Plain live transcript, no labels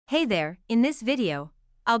Hey there, in this video,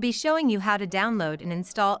 I'll be showing you how to download and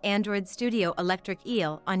install Android Studio Electric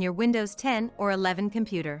Eel on your Windows 10 or 11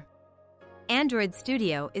 computer. Android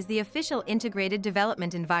Studio is the official integrated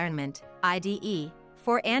development environment, IDE,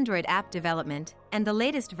 for Android app development, and the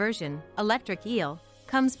latest version, Electric Eel,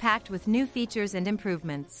 comes packed with new features and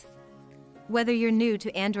improvements. Whether you're new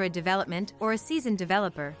to Android development or a seasoned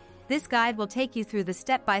developer, this guide will take you through the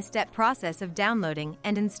step-by-step process of downloading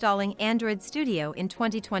and installing Android Studio in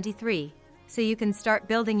 2023, so you can start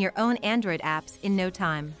building your own Android apps in no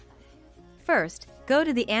time. First, go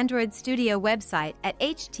to the Android Studio website at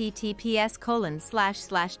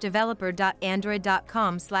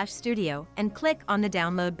https://developer.android.com/studio and click on the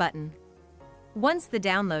download button. Once the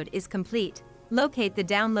download is complete, locate the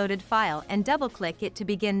downloaded file and double-click it to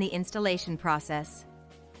begin the installation process.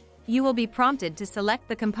 You will be prompted to select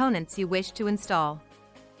the components you wish to install.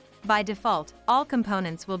 By default, all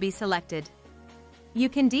components will be selected. You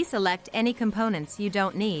can deselect any components you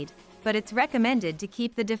don't need, but it's recommended to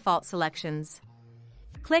keep the default selections.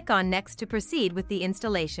 Click on Next to proceed with the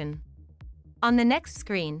installation. On the next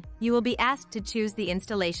screen, you will be asked to choose the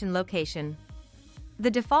installation location.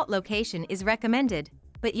 The default location is recommended,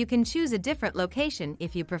 but you can choose a different location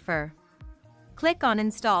if you prefer. Click on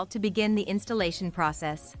Install to begin the installation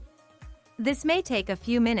process. This may take a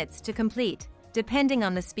few minutes to complete, depending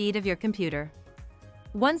on the speed of your computer.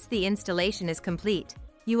 Once the installation is complete,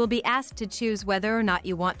 you will be asked to choose whether or not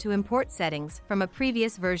you want to import settings from a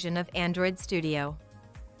previous version of Android Studio.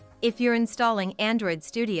 If you're installing Android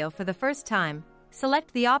Studio for the first time,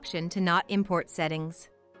 select the option to not import settings.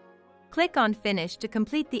 Click on Finish to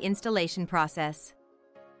complete the installation process.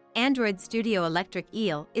 Android Studio Electric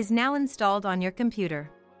Eel is now installed on your computer.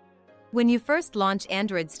 When you first launch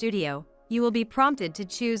Android Studio, you will be prompted to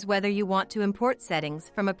choose whether you want to import settings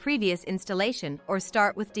from a previous installation or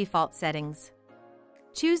start with default settings.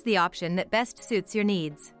 Choose the option that best suits your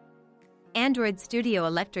needs. Android Studio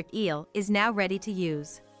Electric Eel is now ready to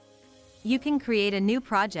use. You can create a new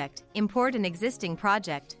project, import an existing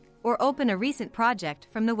project, or open a recent project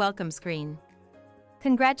from the welcome screen.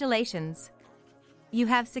 Congratulations! You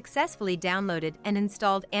have successfully downloaded and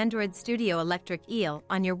installed Android Studio Electric Eel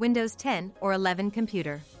on your Windows 10 or 11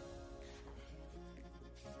 computer.